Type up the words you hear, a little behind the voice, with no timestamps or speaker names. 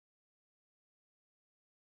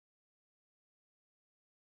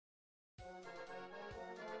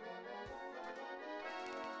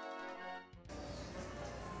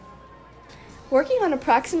Working on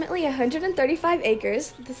approximately 135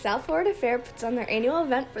 acres, the South Florida Fair puts on their annual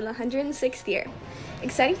event for the 106th year.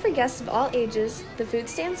 Exciting for guests of all ages, the food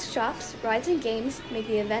stands, shops, rides, and games make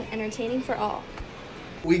the event entertaining for all.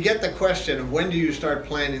 We get the question of when do you start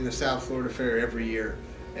planning the South Florida Fair every year?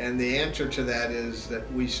 And the answer to that is that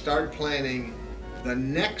we start planning the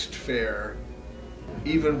next fair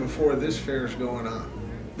even before this fair is going on.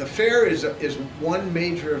 The fair is one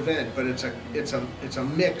major event, but it's a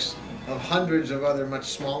mix of hundreds of other much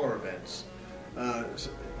smaller events.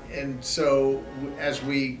 And so as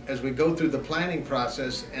we go through the planning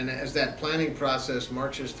process, and as that planning process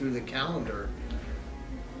marches through the calendar,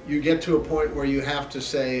 you get to a point where you have to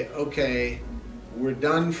say, okay, we're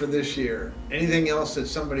done for this year. Anything else that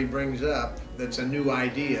somebody brings up that's a new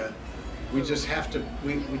idea, we just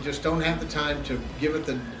don't have the time to give it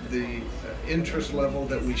the interest level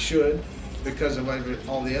that we should because of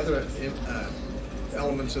all the other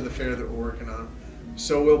elements of the fair that we're working on.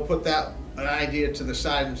 So we'll put that idea to the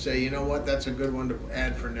side and say, you know what, that's a good one to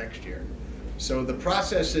add for next year. So the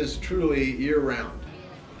process is truly year-round.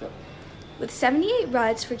 With 78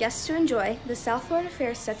 rides for guests to enjoy, the South Florida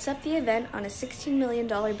Fair sets up the event on a $16 million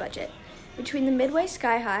budget. Between the Midway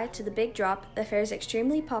Sky High to the Big Drop, the fair is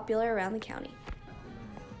extremely popular around the county.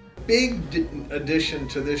 Big addition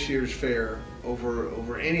to this year's fair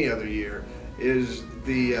over any other year is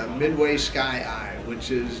the Midway Sky Eye,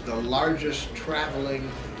 which is the largest traveling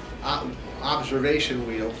observation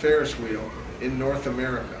wheel, Ferris wheel, in North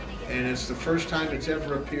America. And it's the first time it's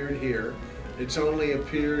ever appeared here. It's only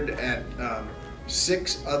appeared at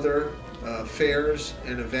 6 other fairs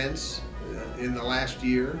and events in the last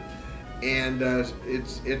year, and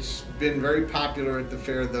it's been very popular at the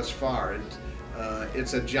fair thus far.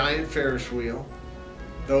 It's a giant Ferris wheel.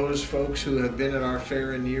 Those folks who have been at our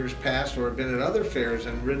fair in years past or have been at other fairs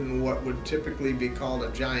and ridden what would typically be called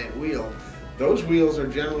a giant wheel, those wheels are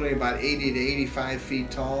generally about 80 to 85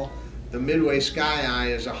 feet tall. The Midway Sky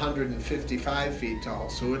Eye is 155 feet tall,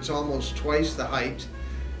 so it's almost twice the height,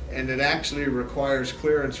 and it actually requires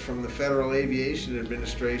clearance from the Federal Aviation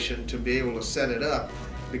Administration to be able to set it up,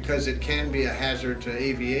 because it can be a hazard to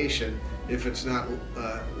aviation if it's not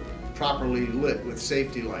properly lit with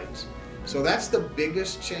safety lights. So that's the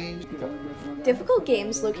biggest change. Difficult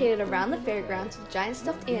games located around the fairgrounds with giant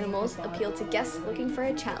stuffed animals appeal to guests looking for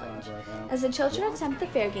a challenge. As the children attempt the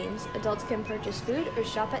fair games, adults can purchase food or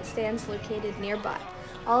shop at stands located nearby,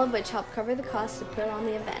 all of which help cover the cost to put on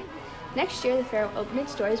the event. Next year, the fair will open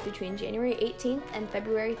its doors between January 18th and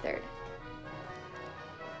February 3rd.